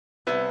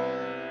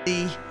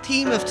The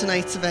theme of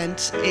tonight's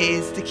event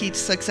is the key to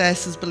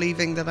success is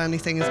believing that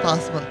anything is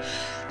possible,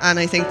 and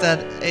I think that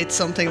it's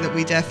something that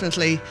we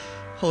definitely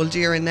hold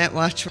dear in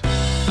Netwatch.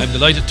 I'm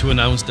delighted to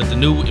announce that the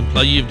new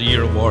Employee of the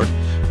Year award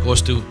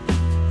goes to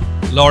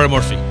Laura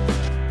Murphy.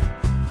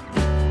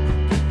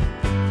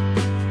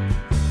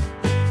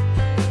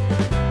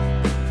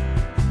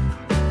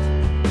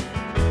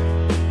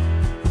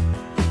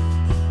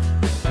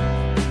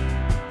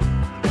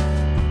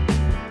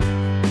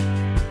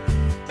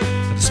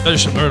 The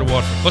Special Merit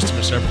Award for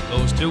Customer Service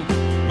goes to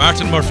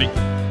Martin Murphy.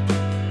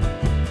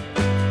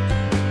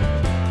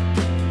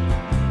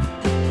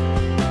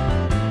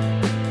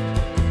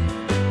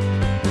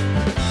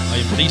 I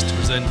am pleased to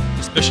present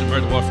the Special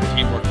Merit Award for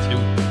Teamwork to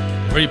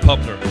the very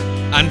popular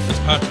Anne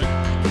Fitzpatrick.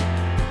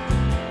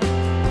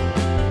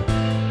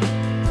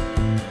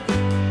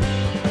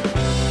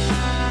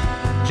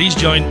 Please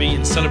join me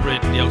in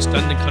celebrating the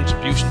outstanding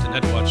contribution to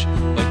Netwatch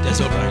by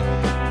Des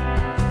O'Brien.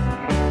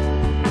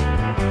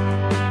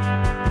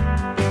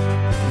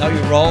 Know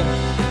your role,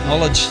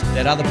 acknowledge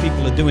that other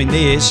people are doing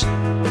theirs,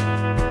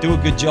 do a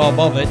good job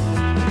of it,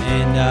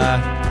 and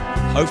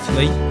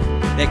hopefully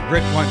that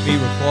grit won't be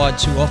required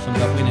too often,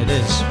 but when it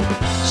is,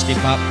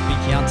 step up, be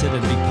counted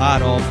and be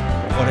part of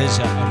what is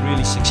a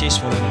really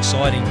successful and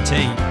exciting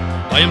team.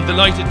 I am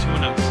delighted to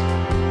announce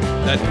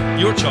that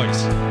your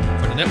choice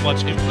for the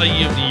Netwatch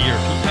Employee of the Year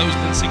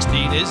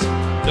 2016 is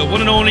the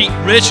one and only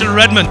Rachel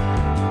Redmond.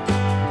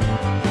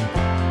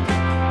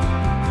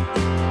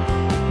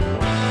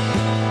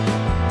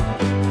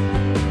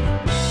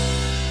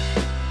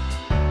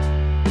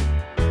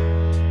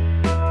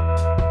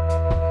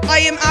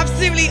 I am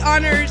absolutely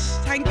honoured.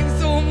 Thank you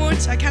so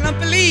much. I cannot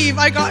believe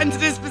I got into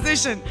this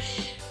position.